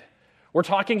land. We're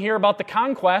talking here about the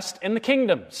conquest and the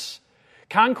kingdoms.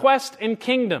 Conquest and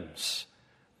kingdoms.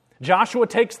 Joshua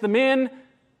takes them in.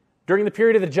 During the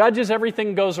period of the judges,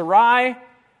 everything goes awry.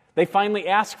 They finally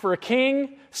ask for a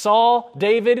king. Saul,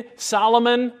 David,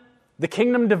 Solomon. The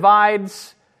kingdom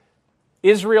divides.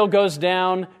 Israel goes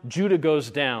down, Judah goes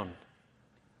down.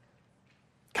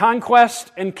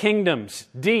 Conquest and kingdoms.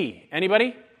 D.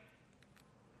 Anybody?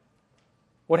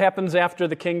 What happens after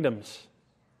the kingdoms?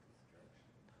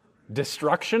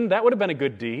 Destruction. That would have been a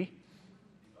good D.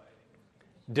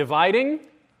 Dividing.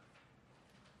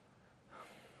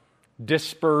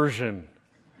 Dispersion.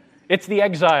 It's the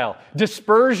exile.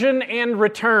 Dispersion and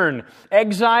return.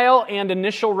 Exile and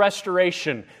initial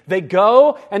restoration. They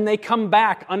go and they come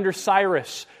back under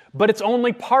Cyrus. But it's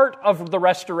only part of the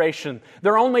restoration.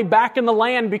 They're only back in the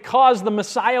land because the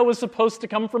Messiah was supposed to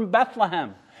come from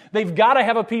Bethlehem. They've got to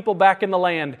have a people back in the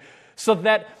land so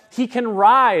that He can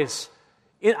rise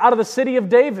out of the city of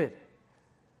David.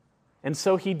 And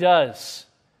so He does.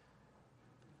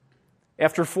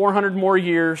 After 400 more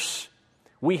years,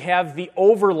 we have the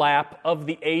overlap of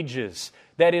the ages.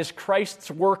 That is Christ's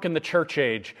work in the church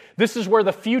age. This is where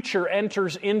the future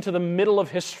enters into the middle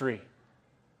of history.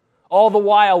 All the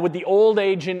while with the old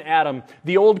age in Adam,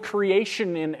 the old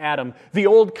creation in Adam, the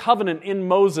old covenant in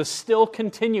Moses still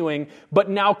continuing, but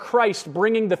now Christ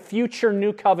bringing the future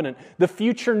new covenant, the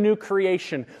future new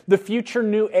creation, the future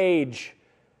new age,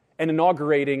 and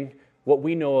inaugurating what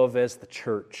we know of as the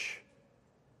church.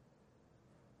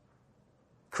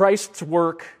 Christ's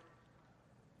work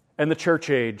and the church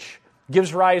age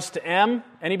gives rise to M.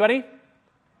 Anybody?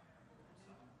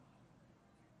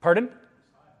 Pardon?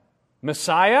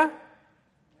 Messiah.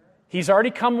 He's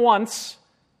already come once.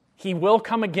 He will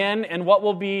come again, and what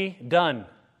will be done?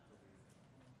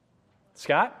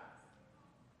 Scott?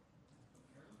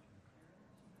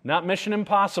 Not mission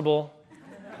impossible.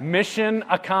 Mission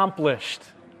accomplished.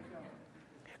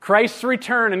 Christ's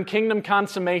return and kingdom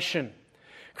consummation.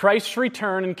 Christ's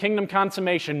return and kingdom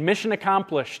consummation. Mission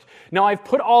accomplished. Now, I've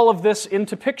put all of this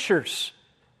into pictures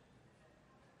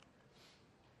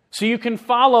so you can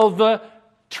follow the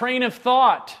train of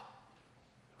thought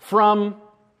from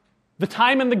the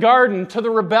time in the garden to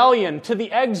the rebellion, to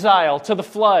the exile, to the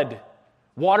flood,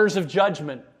 waters of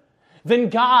judgment. Then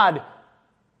God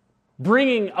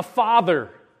bringing a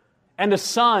father and a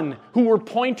son who were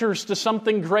pointers to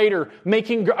something greater,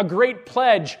 making a great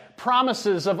pledge,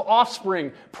 promises of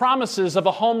offspring, promises of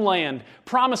a homeland,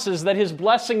 promises that His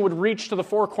blessing would reach to the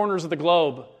four corners of the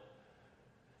globe.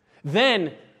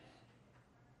 Then,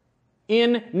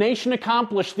 in nation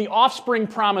accomplished, the offspring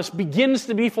promise begins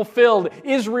to be fulfilled.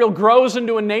 Israel grows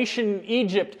into a nation in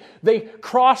Egypt. They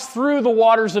cross through the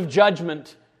waters of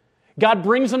judgment. God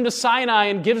brings them to Sinai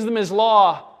and gives them His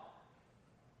law,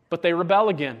 but they rebel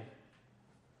again.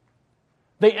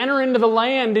 They enter into the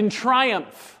land in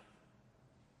triumph.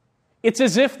 It's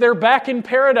as if they're back in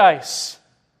paradise.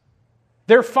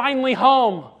 They're finally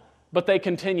home, but they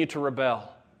continue to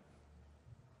rebel.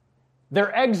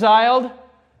 They're exiled,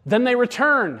 then they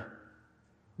return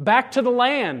back to the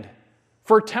land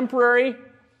for a temporary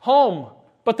home,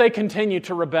 but they continue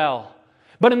to rebel.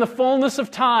 But in the fullness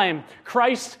of time,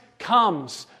 Christ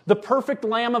comes, the perfect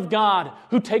Lamb of God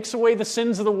who takes away the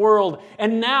sins of the world.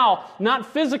 And now, not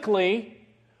physically,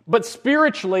 but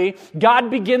spiritually, God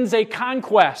begins a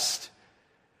conquest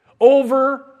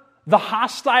over the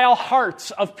hostile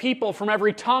hearts of people from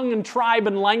every tongue and tribe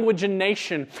and language and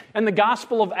nation. And the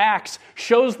Gospel of Acts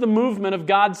shows the movement of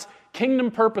God's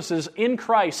kingdom purposes in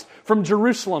Christ from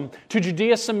Jerusalem to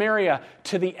Judea, Samaria,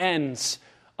 to the ends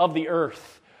of the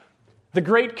earth. The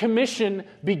Great Commission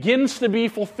begins to be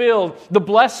fulfilled. The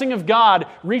blessing of God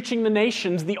reaching the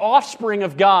nations, the offspring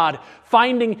of God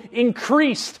finding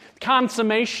increased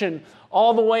consummation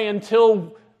all the way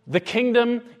until the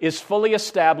kingdom is fully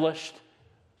established.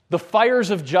 The fires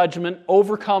of judgment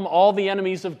overcome all the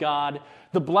enemies of God.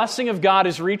 The blessing of God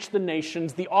has reached the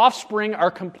nations. The offspring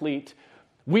are complete.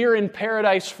 We are in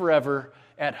paradise forever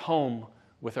at home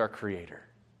with our Creator.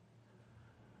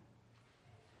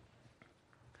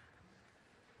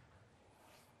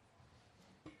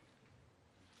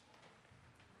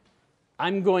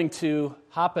 I'm going to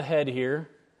hop ahead here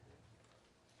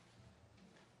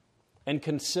and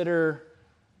consider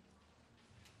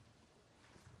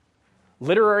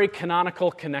literary canonical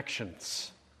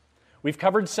connections. We've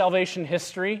covered salvation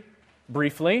history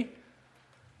briefly.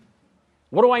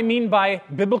 What do I mean by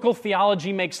biblical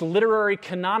theology makes literary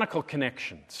canonical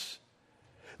connections?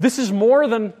 This is more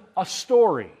than a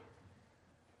story.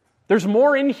 There's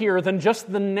more in here than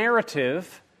just the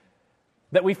narrative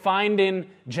that we find in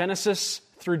Genesis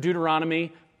through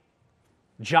Deuteronomy,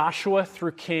 Joshua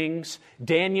through Kings,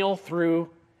 Daniel through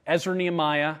Ezra,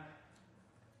 Nehemiah.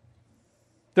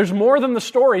 There's more than the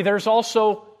story, there's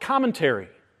also commentary.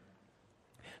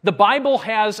 The Bible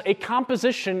has a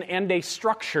composition and a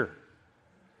structure.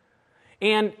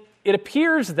 And it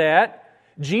appears that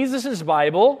Jesus'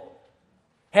 Bible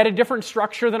had a different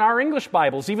structure than our English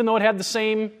Bibles, even though it had the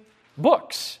same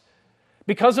books.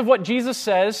 Because of what Jesus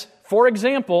says, for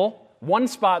example, one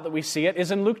spot that we see it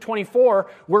is in Luke 24,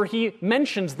 where he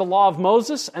mentions the law of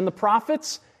Moses and the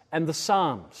prophets and the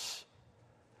Psalms.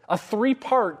 A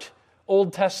 3-part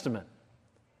Old Testament.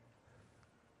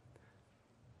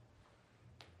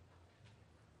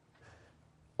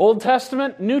 Old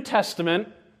Testament, New Testament.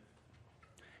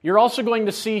 You're also going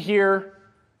to see here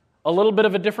a little bit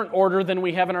of a different order than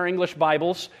we have in our English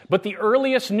Bibles, but the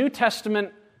earliest New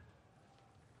Testament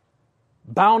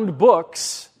bound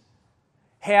books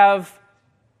have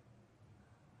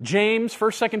James,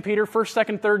 1st, 2nd Peter, 1st,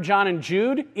 2nd, 3rd John, and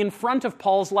Jude in front of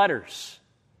Paul's letters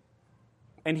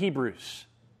and Hebrews.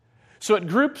 So it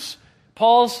groups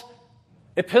Paul's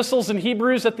epistles and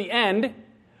Hebrews at the end,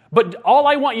 but all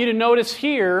I want you to notice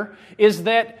here is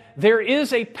that there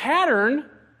is a pattern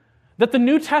that the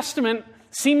New Testament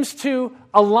seems to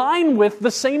align with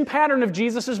the same pattern of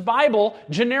Jesus' Bible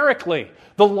generically.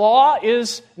 The law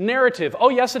is narrative. Oh,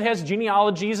 yes, it has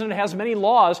genealogies and it has many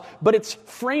laws, but it's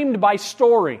framed by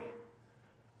story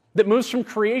that moves from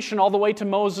creation all the way to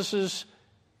Moses'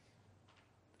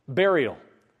 burial.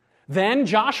 Then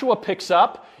Joshua picks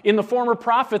up in the former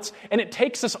prophets, and it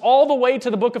takes us all the way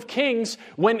to the book of Kings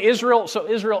when Israel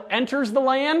enters the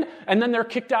land, and then they're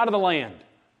kicked out of the land.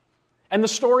 And the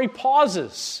story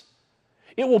pauses.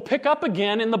 It will pick up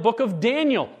again in the book of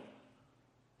Daniel.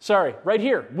 Sorry, right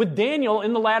here, with Daniel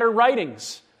in the latter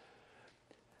writings.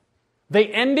 They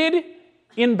ended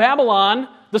in Babylon.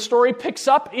 The story picks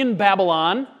up in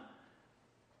Babylon.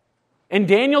 And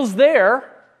Daniel's there.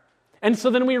 And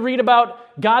so then we read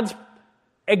about God's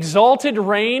exalted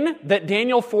reign that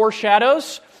Daniel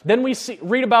foreshadows. Then we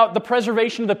read about the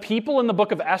preservation of the people in the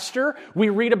book of Esther. We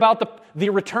read about the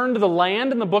return to the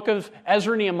land in the book of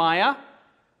Ezra and Nehemiah.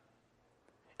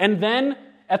 And then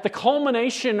at the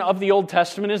culmination of the Old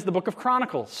Testament is the book of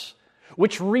Chronicles,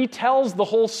 which retells the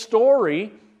whole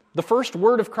story. The first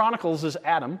word of Chronicles is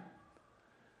Adam.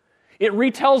 It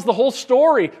retells the whole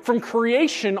story from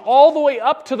creation all the way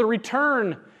up to the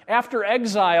return after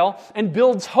exile and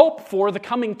builds hope for the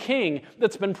coming king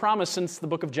that's been promised since the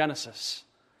book of Genesis.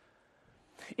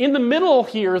 In the middle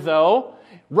here, though,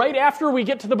 right after we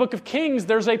get to the book of Kings,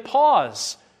 there's a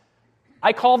pause.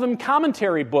 I call them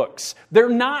commentary books. They're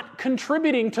not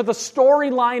contributing to the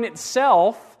storyline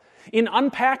itself in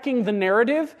unpacking the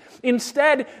narrative.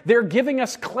 Instead, they're giving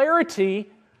us clarity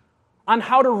on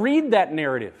how to read that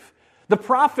narrative. The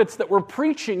prophets that were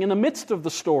preaching in the midst of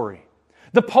the story.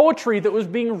 The poetry that was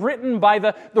being written by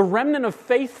the remnant of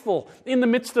faithful in the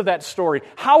midst of that story.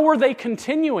 How were they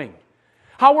continuing?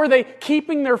 How were they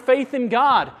keeping their faith in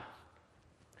God?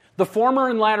 The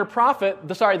latter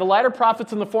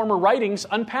prophets and the former writings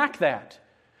unpack that.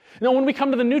 Now, when we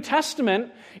come to the New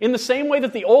Testament, in the same way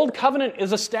that the Old Covenant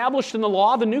is established in the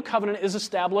law, the New Covenant is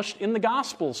established in the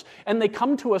Gospels. And they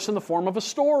come to us in the form of a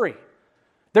story.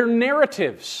 They're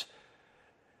narratives.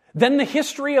 Then the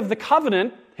history of the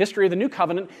New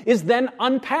Covenant, is then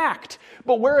unpacked.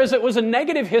 But whereas it was a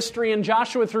negative history in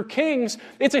Joshua through Kings,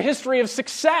 it's a history of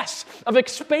success, of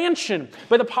expansion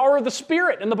by the power of the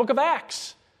Spirit in the book of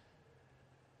Acts.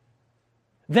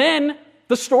 Then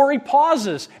the story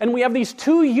pauses, and we have these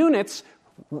two units,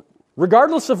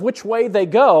 regardless of which way they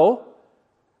go,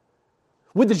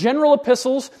 with the general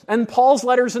epistles and Paul's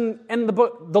letters and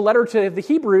the letter to the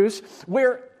Hebrews,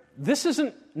 where this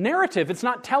isn't narrative. It's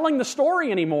not telling the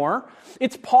story anymore.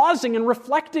 It's pausing and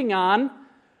reflecting on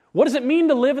what does it mean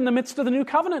to live in the midst of the new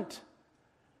covenant.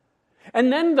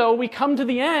 And then, though, we come to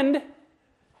the end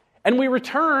and we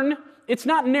return. It's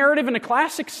not narrative in a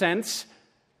classic sense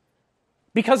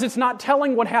because it's not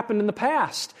telling what happened in the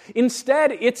past.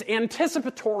 Instead, it's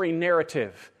anticipatory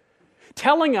narrative,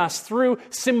 telling us through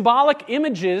symbolic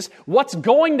images what's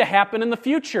going to happen in the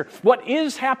future, what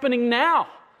is happening now.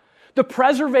 The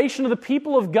preservation of the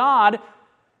people of God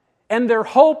and their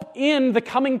hope in the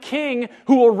coming king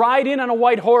who will ride in on a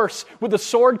white horse with a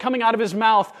sword coming out of his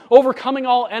mouth, overcoming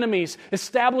all enemies,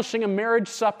 establishing a marriage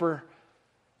supper,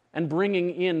 and bringing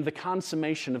in the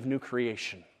consummation of new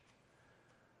creation.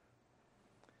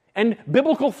 And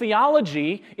biblical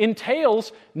theology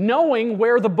entails knowing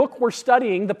where the book we're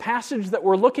studying, the passage that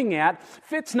we're looking at,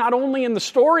 fits not only in the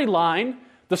storyline,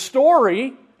 the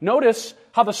story, notice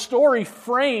how the story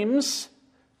frames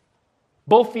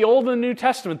both the Old and the New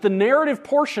Testament. The narrative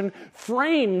portion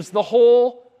frames the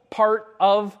whole part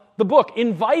of the book,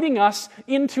 inviting us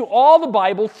into all the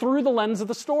Bible through the lens of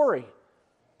the story.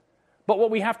 But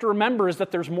what we have to remember is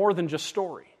that there's more than just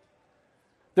story.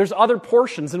 There's other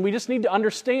portions, and we just need to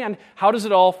understand how does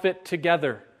it all fit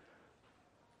together.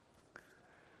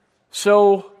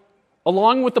 So,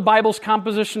 along with the Bible's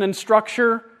composition and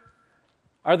structure,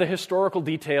 are the historical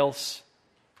details.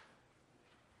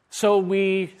 So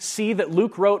we see that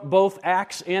Luke wrote both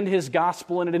Acts and his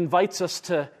Gospel, and it invites us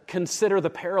to consider the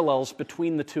parallels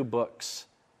between the two books.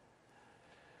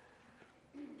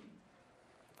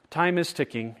 Time is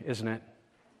ticking, isn't it?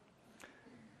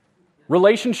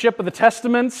 Relationship of the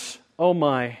Testaments, oh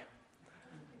my.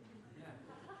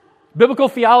 Biblical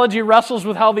theology wrestles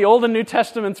with how the Old and New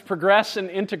Testaments progress and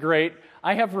integrate.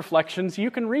 I have reflections.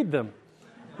 You can read them.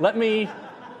 Let me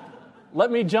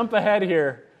jump ahead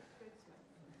here.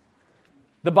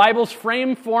 The Bible's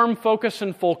frame, form, focus,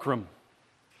 and fulcrum.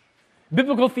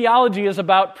 Biblical theology is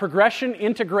about progression,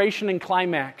 integration, and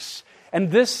climax.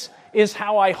 And this is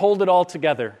how I hold it all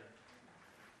together.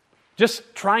 Just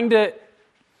trying to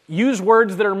use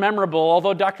words that are memorable,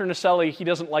 although Dr. Naselli, he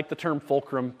doesn't like the term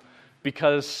fulcrum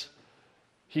because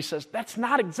he says, that's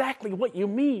not exactly what you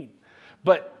mean.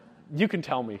 But you can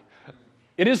tell me.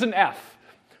 It is an F.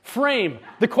 Frame.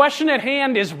 The question at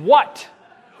hand is what?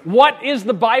 What is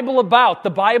the Bible about? The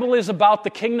Bible is about the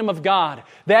kingdom of God.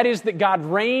 That is that God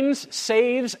reigns,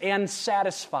 saves, and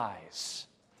satisfies.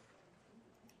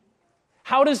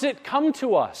 How does it come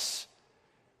to us?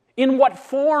 In what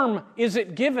form is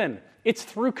it given? It's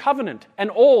through covenant, an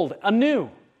old, a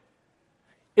new.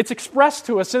 It's expressed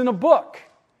to us in a book.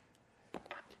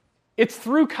 It's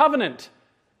through covenant.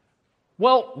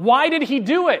 Well, why did he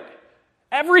do it?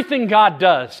 Everything God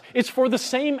does is for the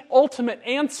same ultimate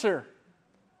answer.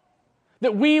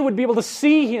 That we would be able to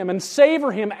see Him and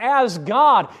savor Him as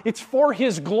God. It's for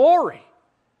His glory.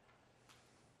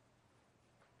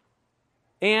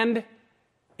 And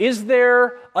is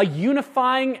there a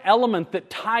unifying element that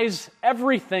ties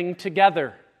everything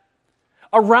together?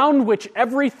 Around which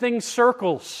everything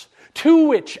circles, to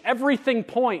which everything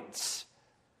points?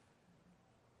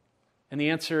 And the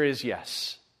answer is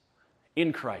yes,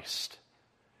 in Christ.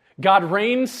 God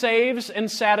reigns, saves,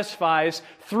 and satisfies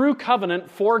through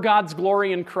covenant for God's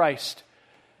glory in Christ.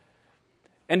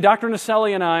 And Dr.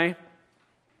 Naselli and I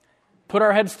put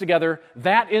our heads together.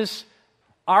 That is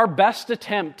our best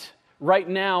attempt right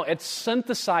now at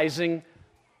synthesizing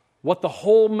what the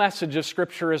whole message of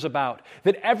Scripture is about.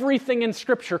 That everything in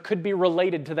Scripture could be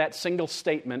related to that single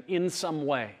statement in some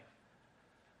way.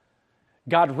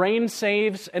 God reigns,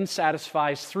 saves, and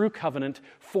satisfies through covenant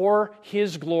for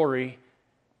His glory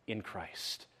in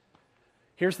Christ.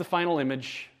 Here's the final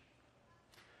image.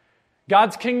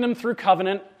 God's kingdom through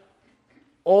covenant,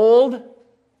 old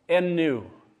and new.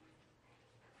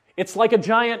 It's like a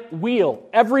giant wheel.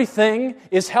 Everything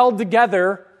is held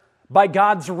together by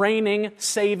God's reigning,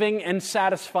 saving, and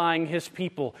satisfying His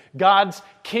people. God's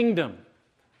kingdom.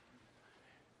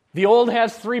 The old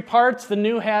has 3 parts, the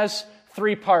new has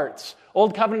 3 parts.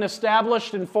 Old covenant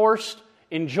established, enforced,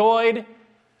 enjoyed.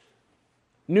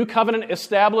 New covenant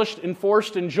established,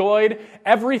 enforced, enjoyed.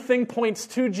 Everything points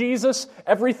to Jesus.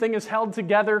 Everything is held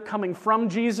together coming from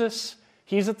Jesus.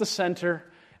 He's at the center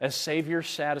as Savior,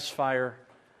 Satisfier,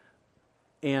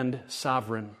 and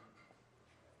Sovereign.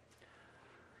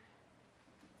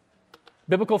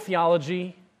 Biblical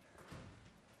theology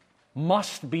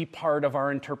must be part of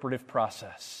our interpretive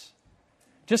process.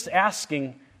 Just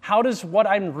asking, how does what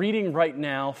I'm reading right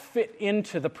now fit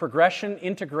into the progression,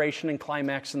 integration, and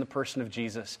climax in the person of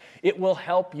Jesus? It will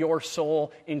help your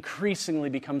soul increasingly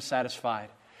become satisfied.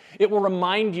 It will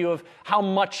remind you of how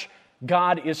much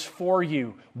God is for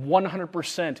you,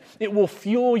 100%. It will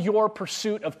fuel your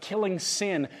pursuit of killing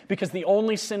sin, because the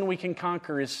only sin we can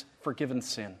conquer is forgiven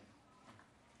sin.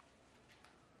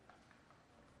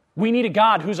 We need a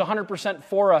God who's 100%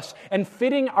 for us, and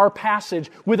fitting our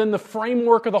passage within the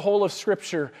framework of the whole of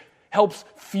Scripture helps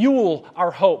fuel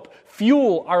our hope,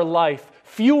 fuel our life,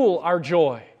 fuel our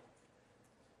joy.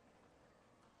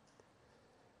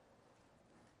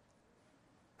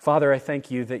 Father, I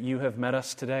thank you that you have met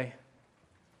us today.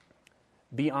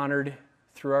 Be honored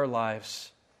through our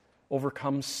lives.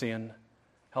 Overcome sin.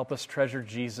 Help us treasure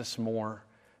Jesus more.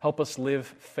 Help us live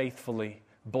faithfully,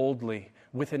 boldly,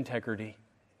 with integrity.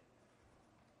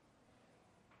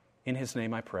 In His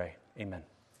name I pray. Amen.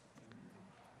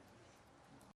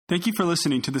 Thank you for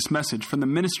listening to this message from the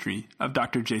ministry of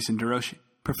Dr. Jason DeRouchie,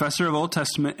 Professor of Old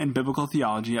Testament and Biblical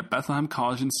Theology at Bethlehem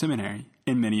College and Seminary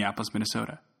in Minneapolis,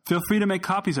 Minnesota. Feel free to make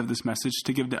copies of this message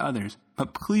to give to others,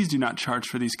 but please do not charge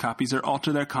for these copies or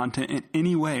alter their content in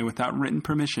any way without written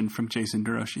permission from Jason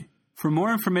DeRouchie. For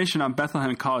more information on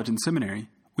Bethlehem College and Seminary,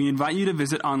 we invite you to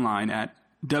visit online at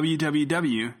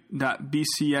www.bcsmn.edu.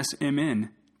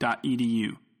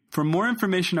 For more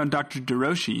information on Dr.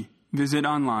 DeRouchie, visit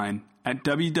online at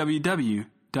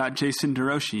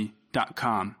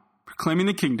www.jasonderouchie.com. Proclaiming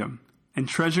the kingdom, and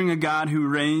treasuring a God who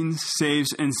reigns,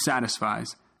 saves, and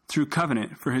satisfies through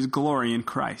covenant for his glory in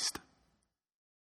Christ.